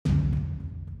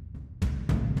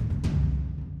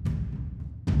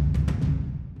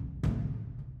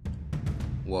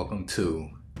Welcome to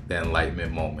the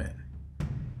Enlightenment Moment.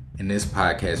 In this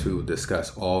podcast, we will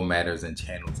discuss all matters and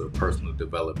channels of personal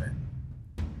development.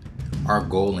 Our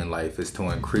goal in life is to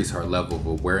increase our level of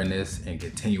awareness and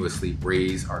continuously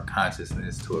raise our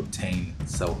consciousness to obtain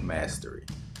self-mastery.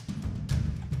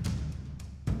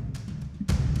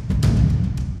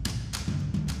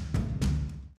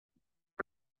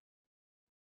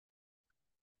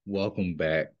 Welcome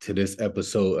back to this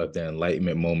episode of the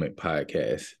Enlightenment Moment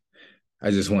podcast. I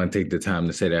just want to take the time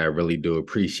to say that I really do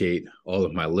appreciate all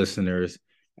of my listeners,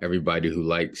 everybody who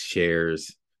likes,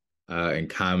 shares, and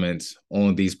comments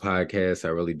on these podcasts. I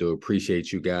really do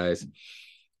appreciate you guys.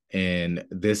 And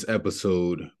this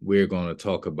episode, we're going to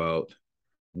talk about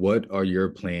what are your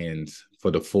plans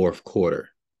for the fourth quarter.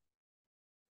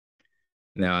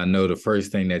 Now, I know the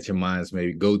first thing that your minds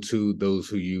may go to, those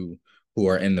who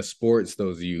are in the sports,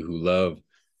 those of you who love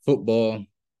football,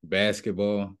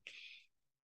 basketball,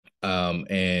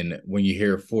 and when you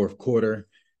hear fourth quarter,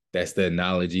 that's the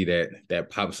analogy that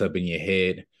pops up in your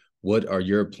head. What are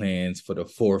your plans for the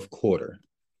fourth quarter?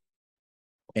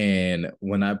 And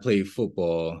when I played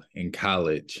football in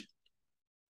college,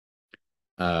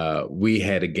 we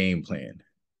had a game plan.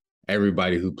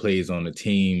 Everybody who plays on the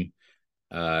team,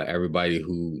 everybody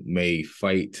who may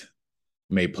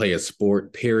play a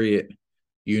sport, period,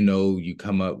 you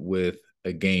come up with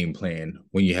a game plan.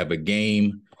 When you have a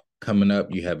game coming up,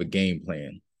 you have a game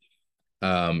plan.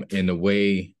 In the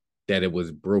way that it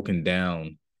was broken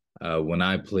down when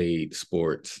I played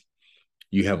sports,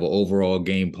 you have an overall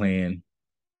game plan,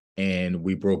 and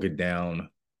we broke it down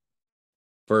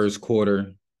first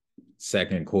quarter,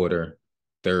 second quarter,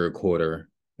 third quarter,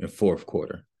 and fourth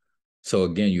quarter. So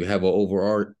again, you have an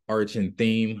overarching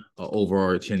theme, an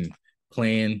overarching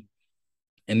plan.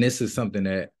 And this is something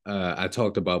that I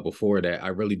talked about before that I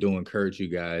really do encourage you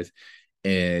guys.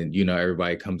 And,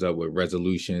 everybody comes up with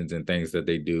resolutions and things that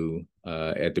they do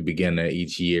at the beginning of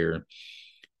each year.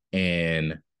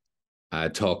 And I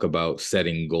talk about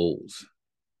setting goals.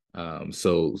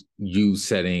 So you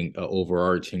setting an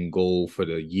overarching goal for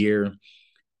the year,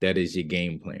 that is your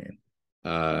game plan.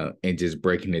 And just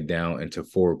breaking it down into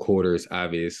four quarters,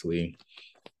 obviously,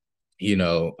 you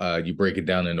break it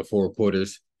down into four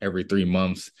quarters every 3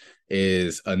 months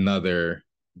is another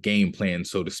game plan,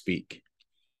 so to speak.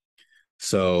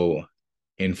 So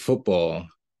in football,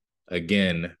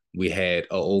 again, we had an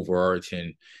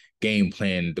overarching game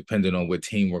plan depending on what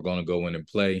team we're going to go in and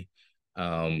play.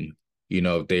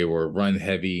 If they were run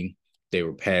heavy, they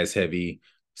were pass heavy,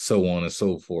 so on and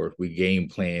so forth. We game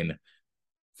plan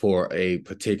for a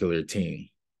particular team.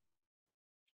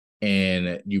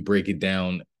 And you break it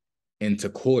down into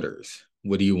quarters.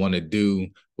 What do you want to do?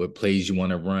 What plays you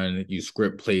want to run? You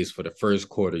script plays for the first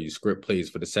quarter. You script plays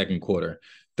for the second quarter,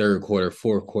 third quarter,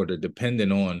 fourth quarter,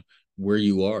 depending on where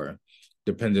you are,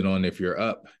 depending on if you're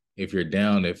up, if you're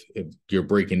down, if you're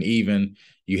breaking even.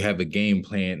 You have a game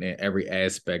plan in every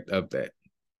aspect of that.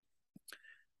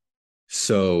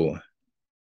 So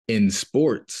in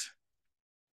sports,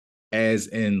 as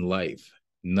in life,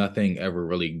 nothing ever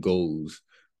really goes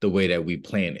the way that we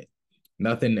plan it.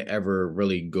 Nothing ever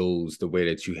really goes the way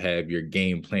that you have your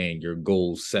game plan, your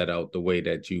goals set out the way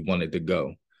that you want it to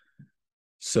go.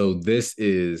 So this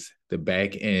is the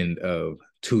back end of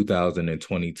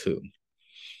 2022.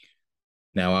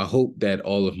 Now, I hope that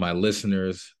all of my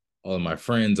listeners, all of my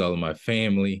friends, all of my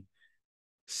family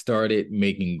started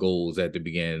making goals at the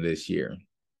beginning of this year.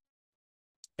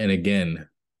 And again,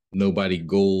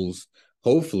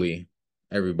 hopefully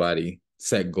everybody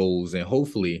set goals, and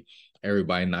hopefully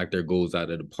everybody knocked their goals out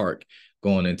of the park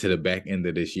going into the back end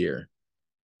of this year.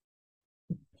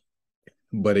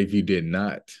 But if you did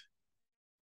not,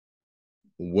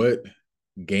 what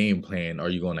game plan are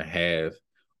you going to have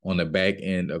on the back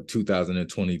end of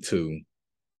 2022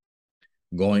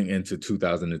 going into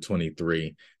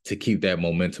 2023 to keep that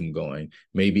momentum going?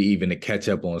 Maybe even to catch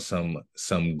up on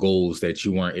some goals that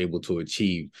you weren't able to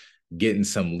achieve, getting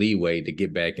some leeway to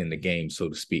get back in the game, so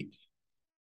to speak.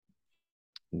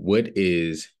 What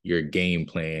is your game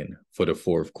plan for the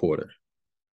fourth quarter?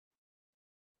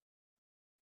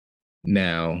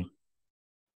 Now,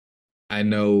 I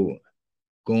know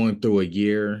going through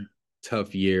a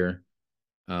tough year,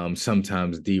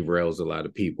 sometimes derails a lot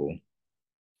of people.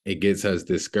 It gets us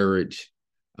discouraged.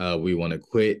 We want to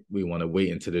quit. We want to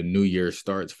wait until the new year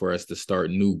starts for us to start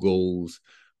new goals,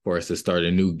 for us to start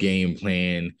a new game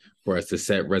plan, for us to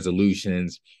set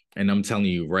resolutions. And I'm telling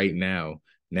you right now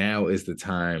is the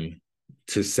time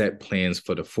to set plans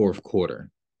for the fourth quarter,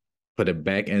 for the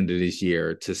back end of this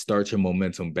year, to start your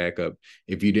momentum back up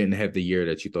if you didn't have the year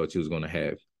that you thought you was going to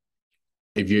have.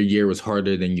 If your year was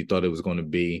harder than you thought it was going to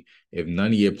be, if none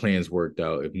of your plans worked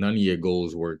out, if none of your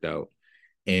goals worked out,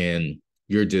 and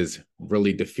you're just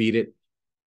really defeated,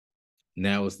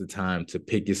 now is the time to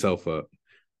pick yourself up,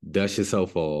 dust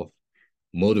yourself off,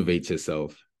 motivate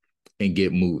yourself, and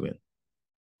get moving.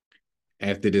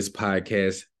 After this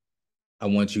podcast, I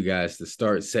want you guys to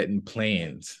start setting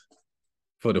plans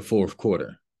for the fourth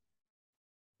quarter.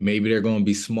 Maybe they're going to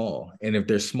be small. And if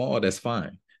they're small, that's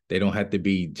fine. They don't have to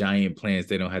be giant plans.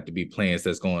 They don't have to be plans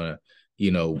that's going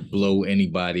to, blow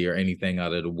anybody or anything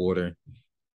out of the water.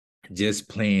 Just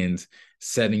plans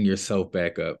setting yourself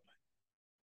back up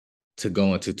to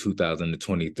go into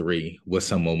 2023 with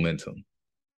some momentum.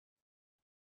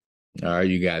 All right,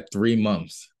 you got 3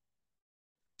 months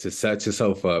to set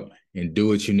yourself up and do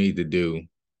what you need to do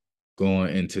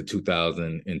going into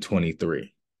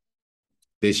 2023.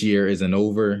 This year isn't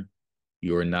over.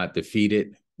 You are not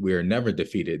defeated. We are never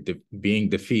defeated. Being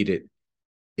defeated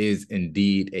is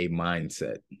indeed a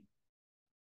mindset.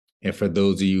 And for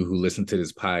those of you who listen to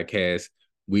this podcast,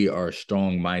 we are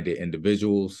strong-minded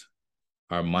individuals.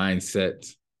 Our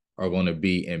mindsets are going to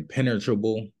be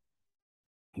impenetrable.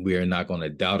 We are not going to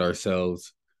doubt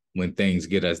ourselves when things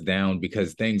get us down,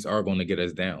 because things are going to get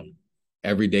us down.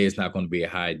 Every day is not going to be a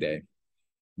high day.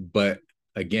 But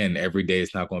again, every day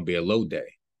is not going to be a low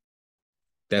day.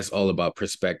 That's all about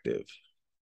perspective.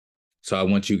 So I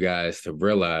want you guys to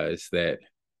realize that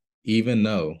even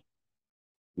though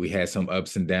we had some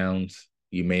ups and downs,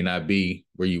 you may not be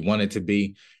where you wanted to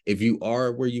be. If you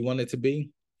are where you wanted to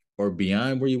be or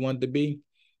beyond where you want to be,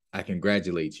 I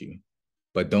congratulate you.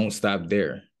 But don't stop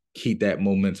there. Keep that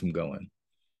momentum going.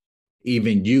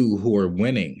 Even you who are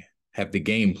winning have the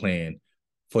game plan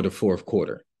for the fourth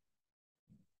quarter.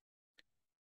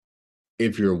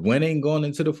 If you're winning going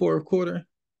into the fourth quarter,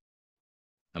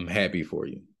 I'm happy for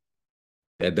you.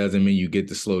 That doesn't mean you get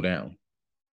to slow down.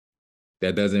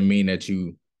 That doesn't mean that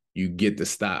you get to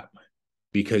stop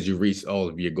because you reached all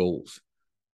of your goals,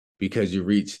 because you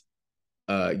reached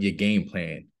your game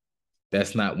plan.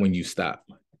 That's not when you stop.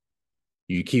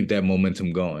 You keep that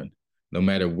momentum going. No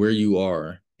matter where you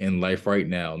are in life right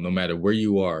now, no matter where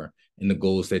you are in the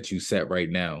goals that you set right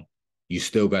now, you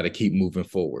still got to keep moving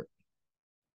forward.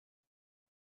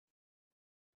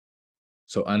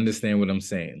 So understand what I'm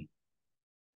saying.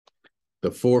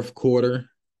 The fourth quarter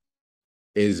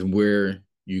is where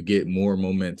you get more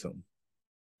momentum.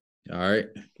 All right.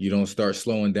 You don't start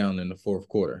slowing down in the fourth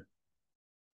quarter.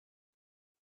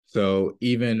 So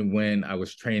even when I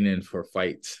was training for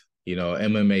fights,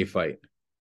 MMA fight,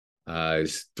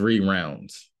 it's 3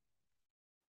 rounds.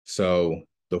 So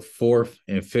the fourth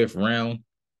and fifth round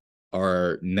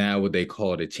are now what they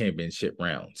call the championship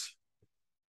rounds.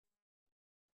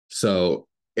 So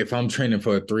if I'm training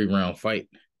for a 3-round fight,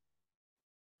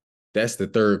 that's the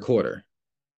third quarter.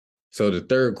 So the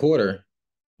third quarter,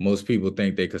 most people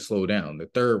think they could slow down. The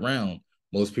third round,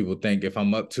 most people think if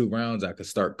I'm up 2 rounds, I could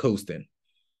start coasting.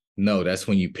 No, that's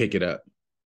when you pick it up.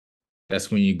 That's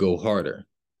when you go harder.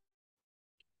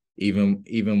 Even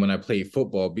when I played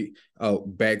football,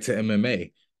 back to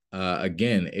MMA.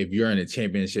 Again, if you're in a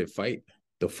championship fight,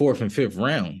 the fourth and fifth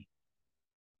round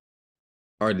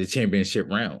are the championship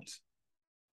rounds.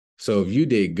 So if you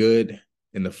did good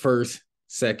in the first,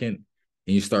 second,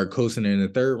 and you start coasting in the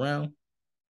third round,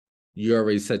 you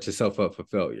already set yourself up for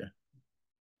failure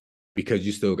because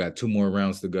you still got 2 more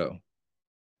rounds to go.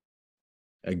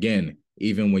 Again,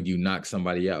 even when you knock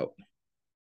somebody out,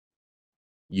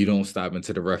 you don't stop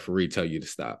until the referee tell you to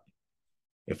stop.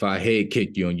 If I head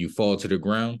kick you and you fall to the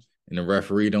ground and the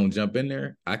referee don't jump in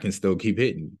there, I can still keep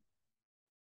hitting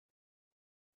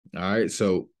you. All right,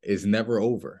 so it's never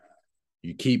over.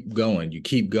 You keep going. You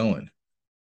keep going.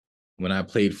 When I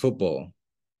played football,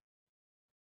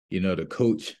 the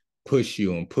coach push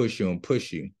you and push you and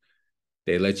push you.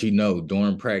 They let you know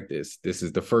during practice, this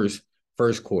is the first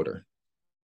quarter.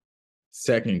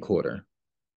 Second quarter,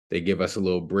 they give us a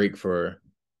little break for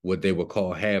what they would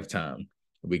call halftime.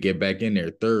 We get back in there,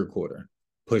 third quarter,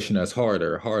 pushing us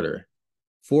harder.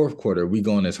 Fourth quarter, we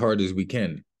going as hard as we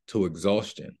can to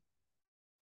exhaustion.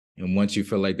 And once you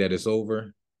feel like that it's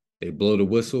over, they blow the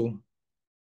whistle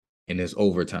and it's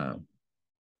overtime.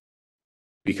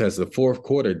 Because the fourth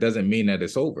quarter doesn't mean that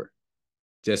it's over.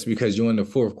 Just because you're in the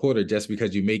fourth quarter, just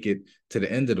because you make it to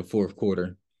the end of the fourth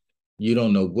quarter, you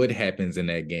don't know what happens in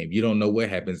that game. You don't know what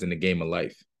happens in the game of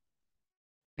life.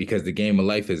 Because the game of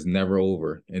life is never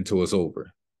over until it's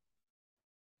over.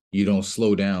 You don't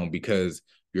slow down because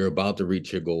you're about to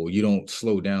reach your goal. You don't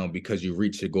slow down because you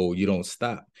reach your goal. You don't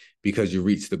stop because you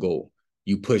reach the goal.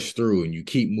 You push through and you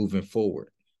keep moving forward.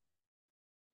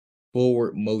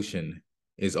 Forward motion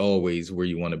is always where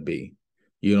you want to be.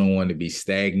 You don't want to be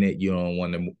stagnant. You don't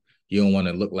want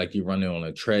to look like you're running on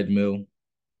a treadmill.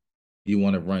 You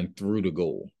want to run through the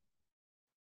goal.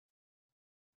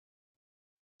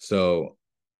 So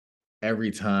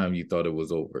every time you thought it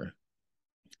was over,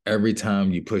 every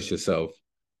time you push yourself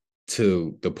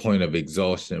to the point of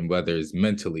exhaustion, whether it's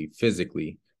mentally,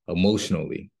 physically,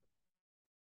 emotionally,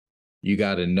 you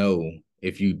got to know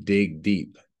if you dig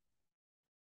deep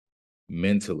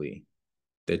mentally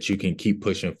that you can keep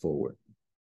pushing forward.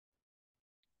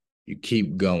 You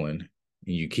keep going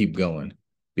and you keep going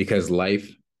because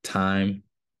life, time,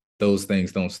 those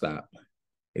things don't stop.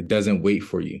 It doesn't wait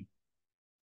for you.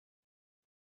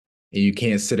 And you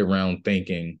can't sit around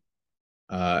thinking,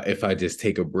 if I just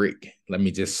take a break, let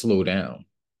me just slow down.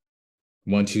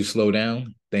 Once you slow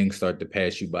down, things start to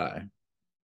pass you by.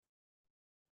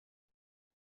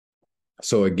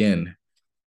 So again,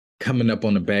 coming up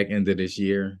on the back end of this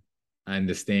year, I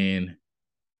understand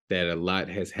that a lot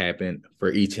has happened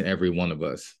for each and every one of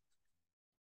us.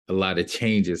 A lot of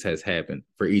changes has happened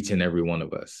for each and every one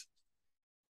of us.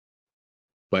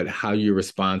 But how you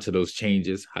respond to those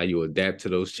changes, how you adapt to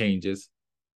those changes,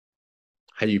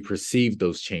 how you perceive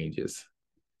those changes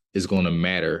is going to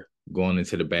matter going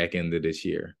into the back end of this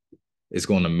year. It's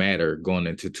going to matter going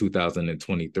into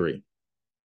 2023.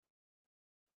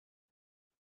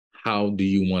 How do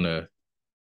you want to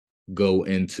go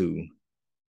into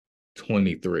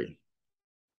 23?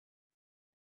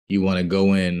 You want to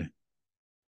go in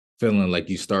feeling like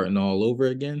you're starting all over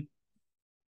again?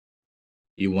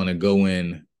 You want to go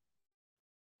in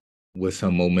with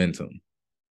some momentum?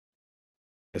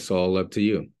 It's all up to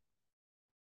you.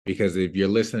 Because if you're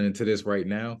listening to this right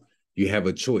now, you have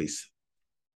a choice.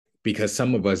 Because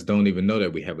some of us don't even know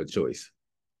that we have a choice.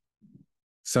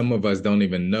 Some of us don't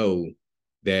even know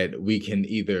that we can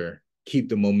either keep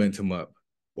the momentum up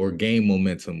or gain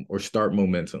momentum or start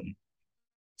momentum.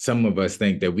 Some of us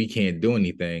think that we can't do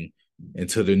anything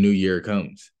until the new year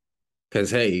comes.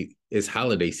 Because, hey, it's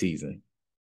holiday season.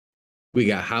 We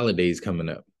got holidays coming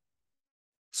up.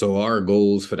 So our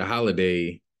goals for the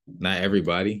holiday, not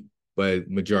everybody, but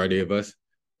majority of us,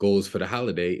 goals for the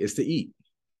holiday is to eat.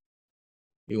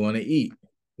 We want to eat.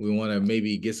 We want to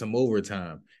maybe get some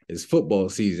overtime. It's football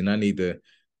season. I need to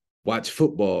watch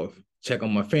football, check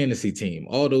on my fantasy team.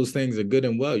 All those things are good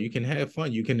and well. You can have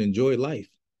fun. You can enjoy life.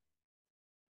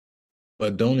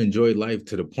 But don't enjoy life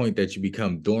to the point that you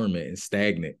become dormant and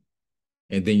stagnant.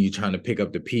 And then you're trying to pick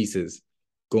up the pieces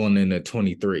going into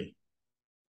 23.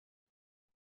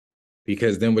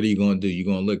 Because then what are you going to do?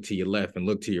 You're going to look to your left and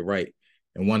look to your right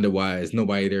and wonder why there's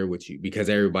nobody there with you because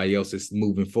everybody else is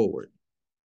moving forward.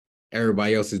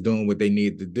 Everybody else is doing what they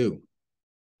need to do.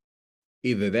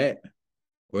 Either that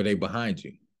or they behind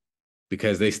you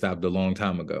because they stopped a long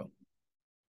time ago.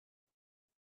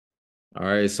 All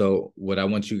right, so what I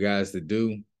want you guys to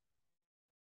do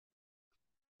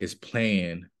is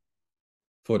plan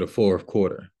for the fourth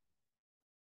quarter.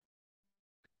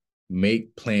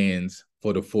 Make plans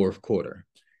for the fourth quarter.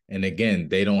 And again,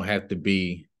 they don't have to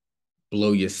be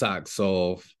blow your socks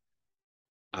off,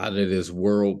 out of this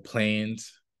world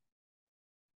plans,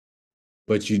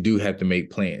 but you do have to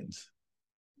make plans.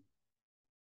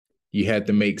 You have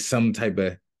to make some type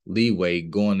of leeway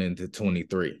going into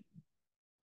 23.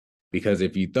 Because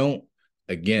if you don't,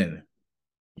 again,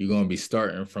 you're going to be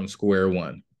starting from square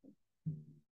one.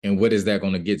 And what is that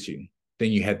going to get you?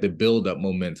 Then you have to build up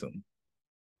momentum.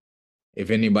 If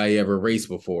anybody ever raced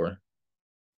before,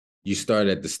 you start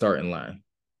at the starting line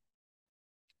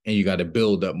and you got to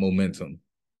build up momentum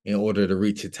in order to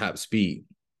reach your top speed.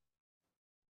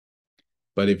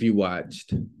 But if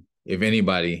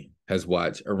anybody has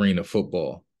watched arena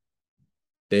football,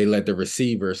 they let the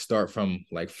receiver start from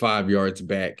like 5 yards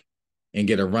back and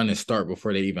get a running start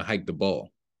before they even hike the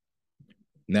ball.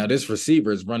 Now this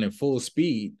receiver is running full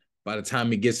speed by the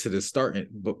time he gets to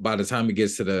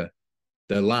the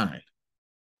line.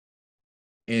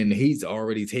 And he's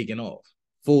already taken off,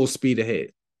 full speed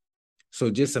ahead. So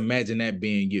just imagine that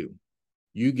being you.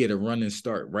 You get a running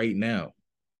start right now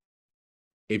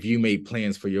if you made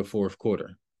plans for your fourth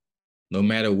quarter, no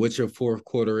matter what your fourth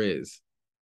quarter is.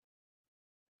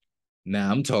 Now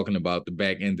I'm talking about the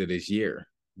back end of this year,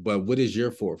 but what is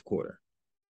your fourth quarter?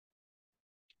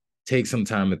 Take some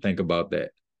time to think about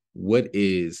that. What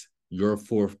is your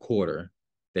fourth quarter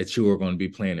that you are going to be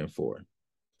planning for?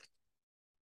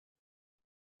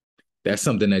 That's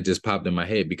something that just popped in my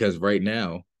head because right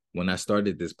now, when I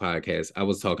started this podcast, I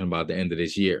was talking about the end of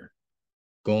this year,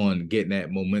 getting that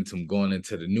momentum going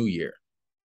into the new year,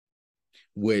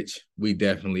 which we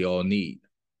definitely all need.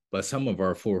 But some of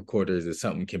our fourth quarters is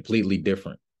something completely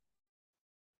different.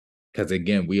 Because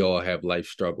again, we all have life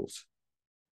struggles.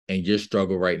 And your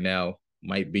struggle right now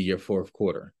might be your fourth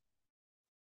quarter.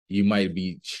 You might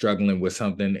be struggling with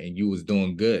something and you was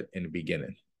doing good in the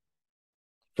beginning.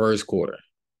 First quarter.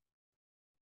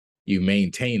 You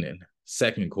maintaining.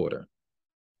 Second quarter.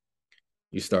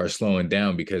 You start slowing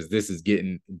down because this is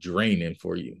getting draining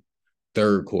for you.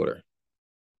 Third quarter.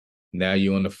 Now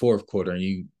you're on the fourth quarter and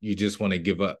you just want to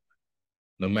give up.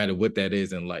 No matter what that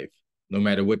is in life. No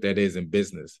matter what that is in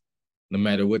business. No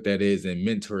matter what that is in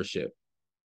mentorship.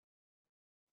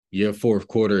 Your fourth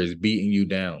quarter is beating you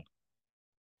down.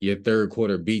 Your third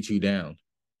quarter beat you down.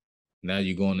 Now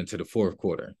you're going into the fourth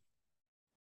quarter.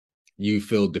 You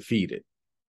feel defeated.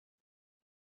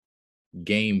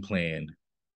 Game plan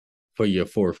for your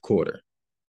fourth quarter.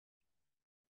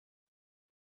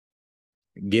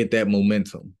 Get that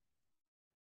momentum.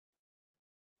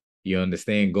 You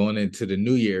understand? Going into the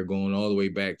new year, going all the way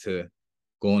back to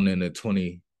going into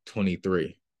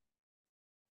 2023.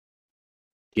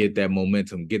 Get that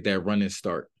momentum. Get that running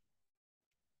start.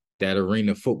 That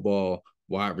arena football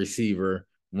wide receiver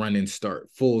running start.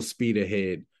 Full speed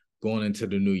ahead going into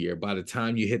the new year. By the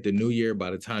time you hit the new year,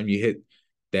 by the time you hit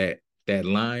that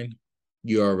line,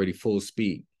 you're already full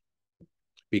speed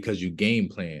because you game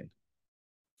plan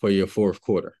for your fourth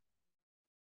quarter.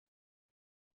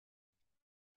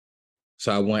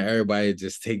 So I want everybody to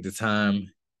just take the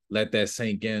time, let that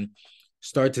sink in,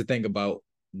 start to think about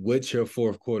what your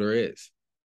fourth quarter is.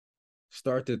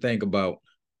 Start to think about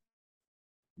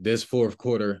this fourth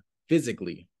quarter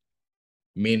physically,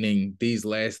 meaning these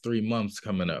last 3 months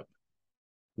coming up.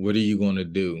 What are you going to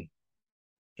do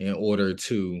in order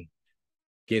to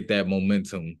get that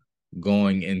momentum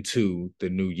going into the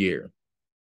new year?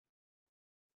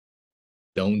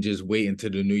 Don't just wait until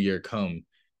the new year come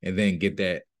and then get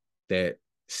that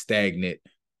stagnant,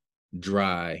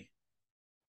 dry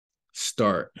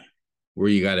start where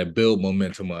you got to build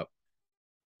momentum up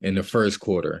in the first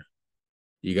quarter.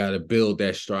 You got to build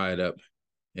that stride up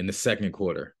in the second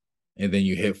quarter. And then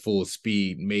you hit full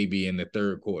speed maybe in the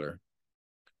third quarter.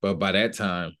 But by that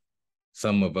time,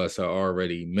 some of us are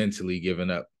already mentally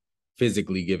giving up,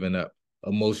 physically giving up,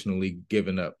 emotionally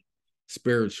giving up,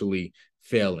 spiritually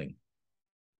failing.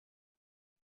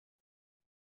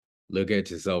 Look at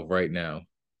yourself right now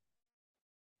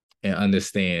and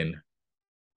understand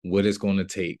what it's going to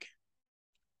take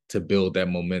to build that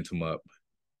momentum up,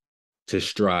 to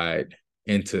stride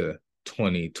into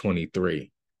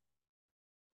 2023.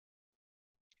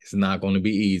 It's not going to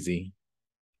be easy.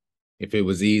 If it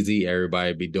was easy, everybody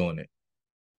would be doing it.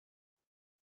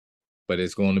 But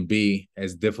it's going to be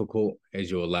as difficult as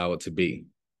you allow it to be.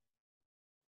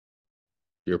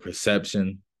 Your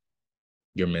perception,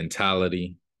 your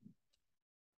mentality,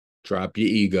 drop your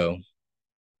ego,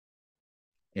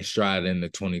 and stride into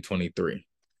 2023.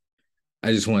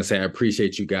 I just want to say I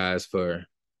appreciate you guys for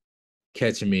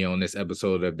catching me on this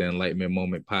episode of the Enlightenment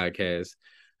Moment podcast.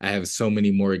 I have so many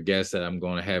more guests that I'm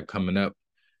going to have coming up.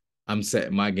 I'm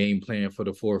setting my game plan for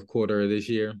the fourth quarter of this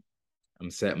year. I'm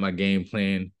setting my game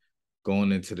plan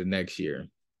going into the next year.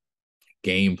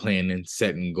 Game planning,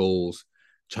 setting goals,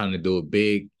 trying to do it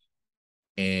big.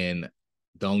 And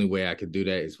the only way I could do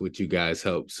that is with you guys'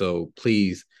 help. So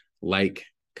please like,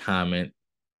 comment,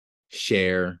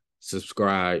 share,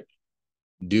 subscribe,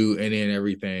 do any and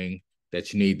everything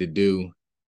that you need to do.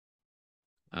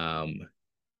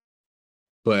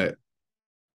 But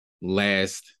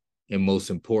last and most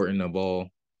important of all,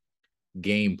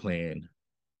 game plan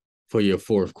for your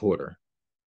fourth quarter.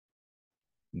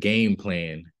 Game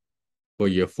plan for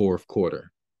your fourth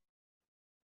quarter.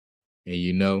 And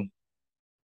you know,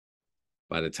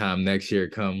 by the time next year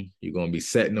comes, you're going to be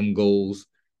setting them goals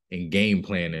and game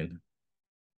planning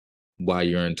while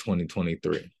you're in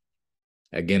 2023.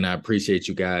 Again, I appreciate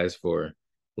you guys for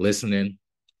listening,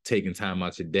 taking time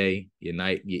out your day, your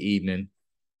night, your evening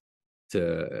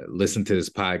to listen to this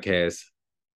podcast.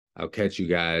 I'll catch you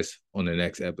guys on the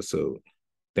next episode.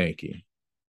 Thank you.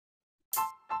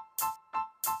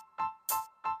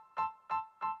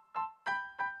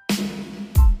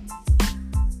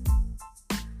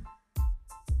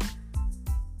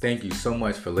 Thank you so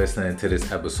much for listening to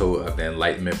this episode of the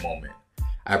Enlightenment Moment.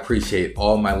 I appreciate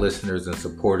all my listeners and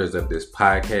supporters of this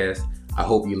podcast. I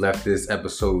hope you left this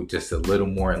episode just a little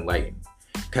more enlightened.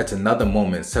 Catch another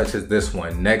moment such as this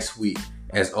one next week,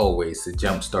 as always, to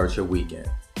jumpstart your weekend.